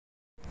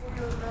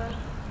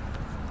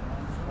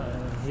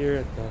here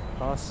at the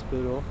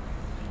hospital,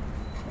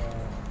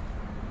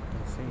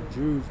 St.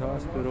 Jude's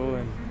Hospital,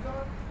 and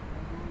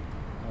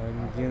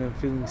I'm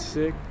feeling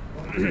sick.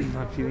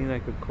 I'm feeling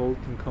like a cold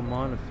can come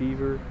on, a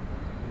fever,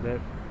 that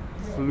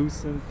flu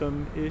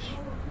symptom-ish.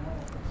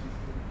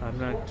 I'm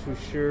not too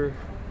sure,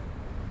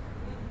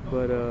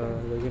 but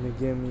they're gonna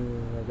give me,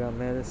 I got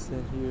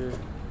medicine here,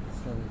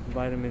 some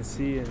vitamin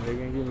C, and they're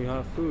gonna give me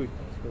hot food,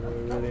 so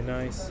they're really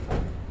nice.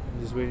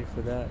 I'm just waiting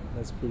for that.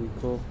 That's pretty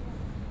cool.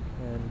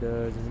 And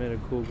just met a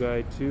cool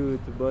guy too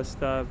at the bus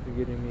stop,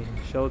 getting me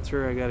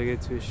shelter. I gotta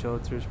get to a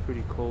shelter. It's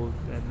pretty cold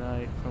at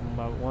night from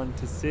about 1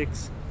 to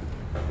 6.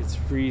 It's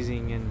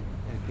freezing, and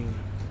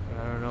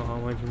I don't know how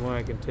much more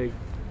I can take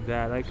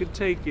that. I could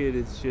take it,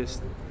 it's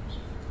just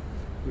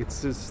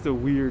a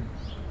weird,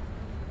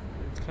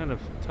 it's kind of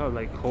tough,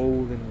 like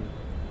cold and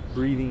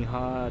breathing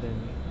hot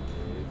and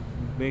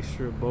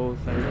mixture of both.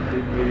 I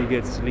didn't really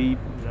get sleep.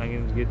 I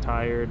can get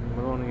tired, and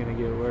we're only gonna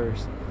get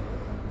worse.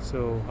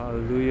 So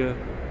hallelujah,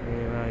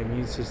 may my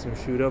immune system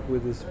shoot up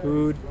with this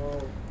food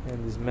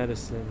and this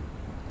medicine.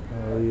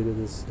 Hallelujah to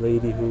this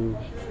lady who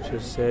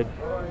just said,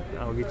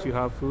 I'll get you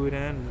hot food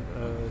and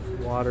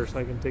water so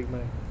I can take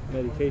my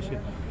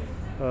medication.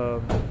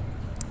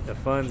 The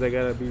funds, I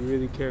gotta be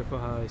really careful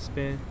how I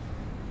spend,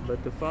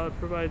 but the Father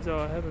provides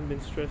all. I haven't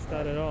been stressed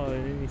out at all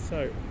in any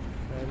sort.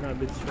 I have not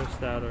been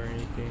stressed out or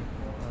anything.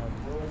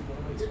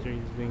 It's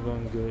been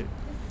going good.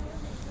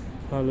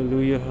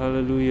 Hallelujah,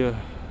 hallelujah.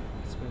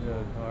 It's been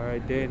an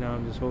alright day. Now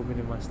I'm just hoping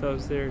that my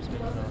stuff's there. It's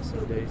been an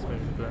awesome day. It's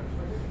been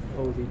a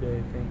holy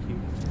day. Thank you.